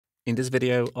In this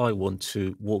video, I want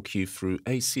to walk you through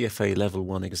a CFA Level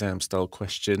 1 exam style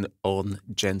question on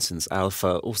Jensen's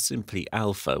alpha, or simply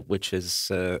alpha, which is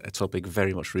a topic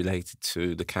very much related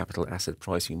to the capital asset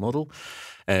pricing model.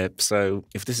 So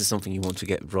if this is something you want to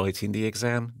get right in the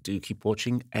exam, do keep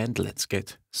watching and let's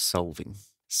get solving.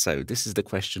 So this is the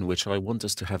question which I want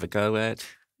us to have a go at.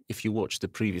 If you watched the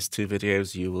previous two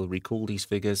videos, you will recall these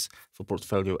figures. For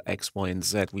portfolio X, Y, and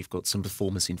Z, we've got some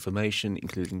performance information,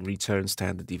 including return,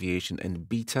 standard deviation, and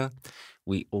beta.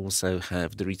 We also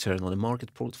have the return on a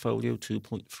market portfolio,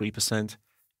 2.3%,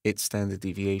 its standard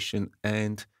deviation,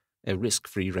 and a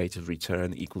risk-free rate of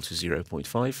return equal to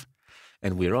 0.5.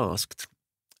 And we're asked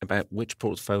about which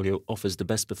portfolio offers the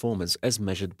best performance as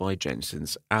measured by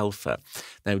Jensen's alpha.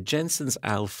 Now, Jensen's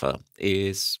alpha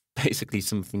is basically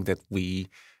something that we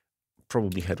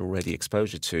probably had already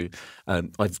exposure to.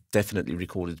 I've definitely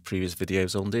recorded previous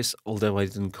videos on this, although I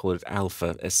didn't call it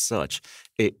alpha as such.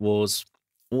 It was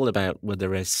all about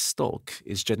whether a stock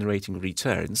is generating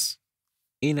returns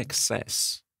in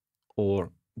excess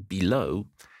or below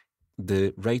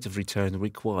the rate of return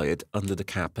required under the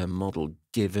CAPM model,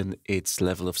 given its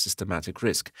level of systematic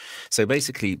risk. So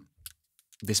basically,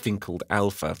 this thing called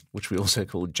alpha, which we also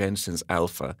call Jensen's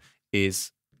alpha,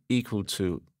 is equal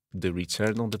to the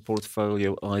return on the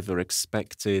portfolio, either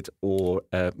expected or,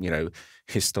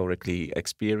 historically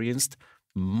experienced,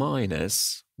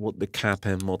 minus what the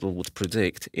CAPM model would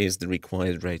predict is the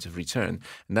required rate of return.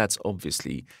 And that's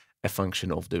obviously a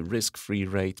function of the risk-free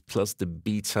rate plus the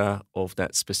beta of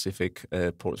that specific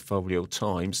portfolio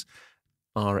times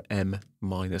RM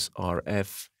minus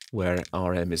RF, where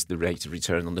RM is the rate of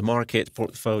return on the market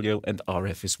portfolio and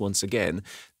RF is once again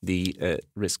the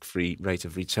risk-free rate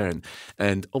of return.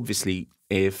 And obviously,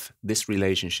 if this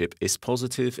relationship is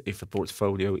positive, if a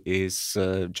portfolio is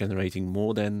generating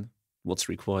more than what's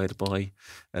required by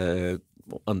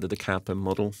under the CAPM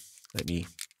model, let me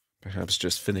perhaps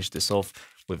just finish this off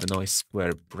with a nice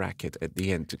square bracket at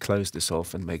the end to close this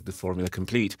off and make the formula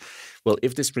complete. Well,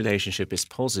 if this relationship is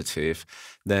positive,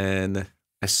 then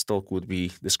a stock would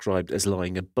be described as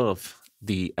lying above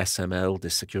the SML,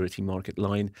 the security market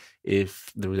line.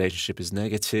 If the relationship is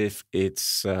negative,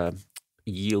 it's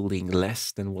yielding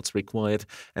less than what's required,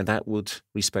 and that would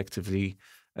respectively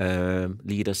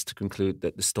lead us to conclude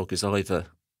that the stock is either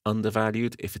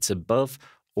undervalued if it's above,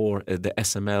 or the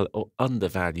SML, or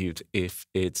undervalued if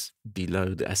it's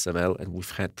below the SML. And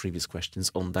we've had previous questions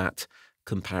on that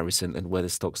comparison and whether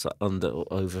stocks are under or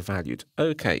overvalued.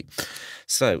 Okay,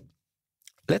 so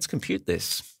let's compute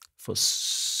this for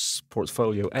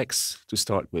portfolio X to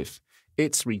start with.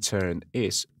 Its return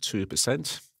is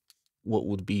 2%. What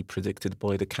would be predicted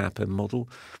by the CAPM model?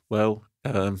 Well,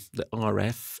 the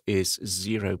RF is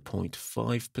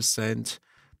 0.5%,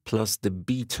 plus the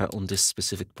beta on this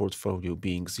specific portfolio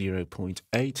being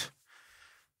 0.8,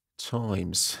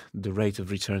 times the rate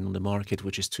of return on the market,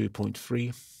 which is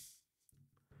 2.3,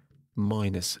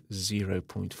 minus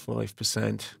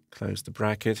 0.5%, close the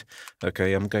bracket.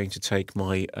 Okay, I'm going to take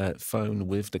my phone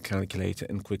with the calculator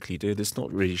and quickly do this,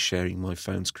 not really sharing my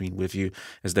phone screen with you,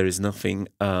 as there is nothing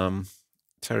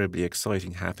terribly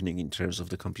exciting happening in terms of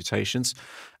the computations.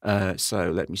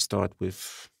 So let me start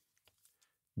with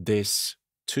this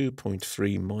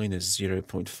 2.3 minus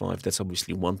 0.5, that's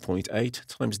obviously 1.8,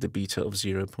 times the beta of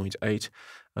 0.8,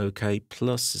 okay,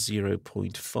 plus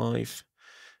 0.5,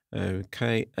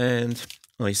 okay, and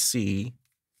I see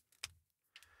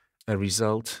a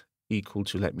result equal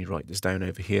to, let me write this down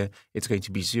over here, it's going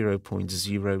to be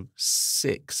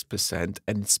 0.06%,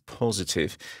 and it's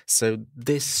positive. So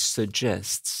this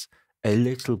suggests a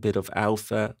little bit of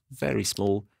alpha, very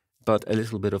small, but a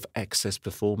little bit of excess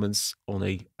performance on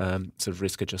a sort of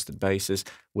risk-adjusted basis,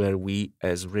 where we,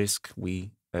 as risk, we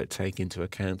take into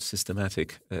account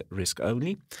systematic risk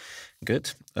only.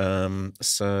 Good.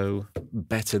 So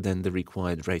better than the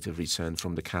required rate of return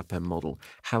from the CAPM model.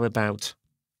 How about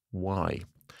Y?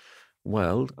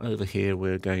 Well, over here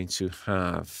we're going to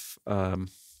have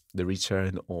the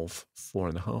return of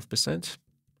 4.5%.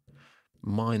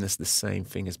 minus the same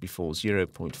thing as before,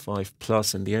 0.5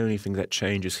 plus, and the only thing that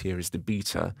changes here is the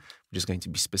beta, which is going to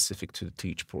be specific to the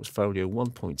each portfolio,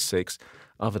 1.6.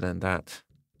 Other than that,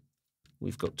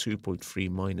 we've got 2.3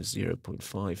 minus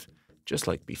 0.5, just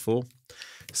like before.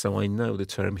 So I know the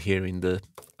term here in the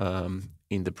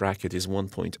bracket is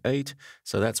 1.8,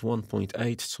 so that's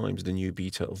 1.8 times the new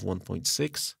beta of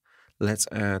 1.6. Let's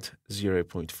add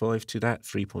 0.5 to that,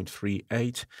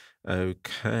 3.38.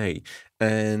 Okay,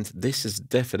 and this is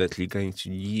definitely going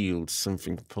to yield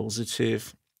something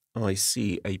positive. I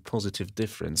see a positive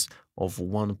difference of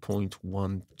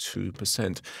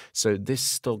 1.12%. So this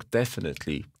stock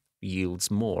definitely yields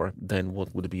more than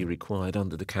what would be required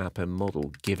under the CAPM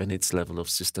model, given its level of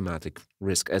systematic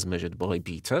risk as measured by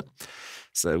beta.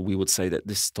 So we would say that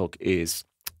this stock is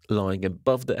lying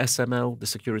above the SML, the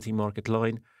security market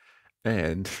line,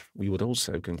 and we would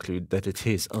also conclude that it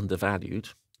is undervalued.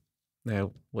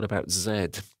 Now, what about Z?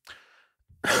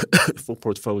 For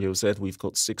portfolio Z, we've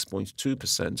got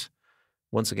 6.2%.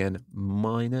 Once again,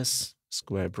 minus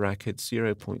square bracket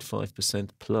 0.5%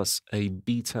 plus a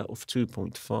beta of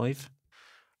 2.5.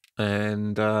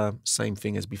 And same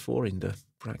thing as before in the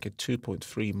bracket,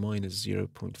 2.3 minus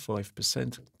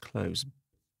 0.5%. Close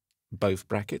both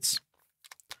brackets.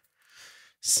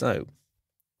 So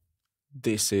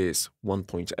this is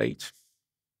 1.8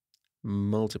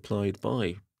 multiplied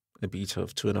by a beta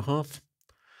of 2.5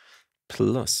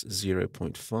 plus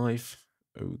 0.5.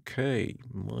 Okay,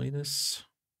 minus.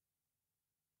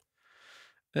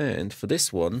 And for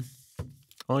this one,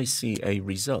 I see a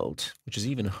result which is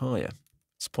even higher.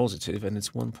 It's positive and it's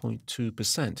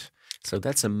 1.2%. So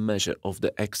that's a measure of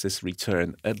the excess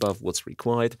return above what's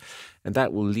required. And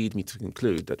that will lead me to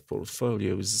conclude that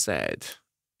portfolio Z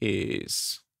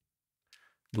is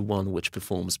the one which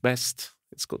performs best.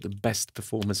 It's got the best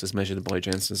performance as measured by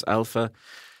Jensen's alpha.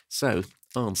 So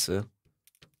answer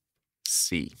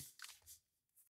C.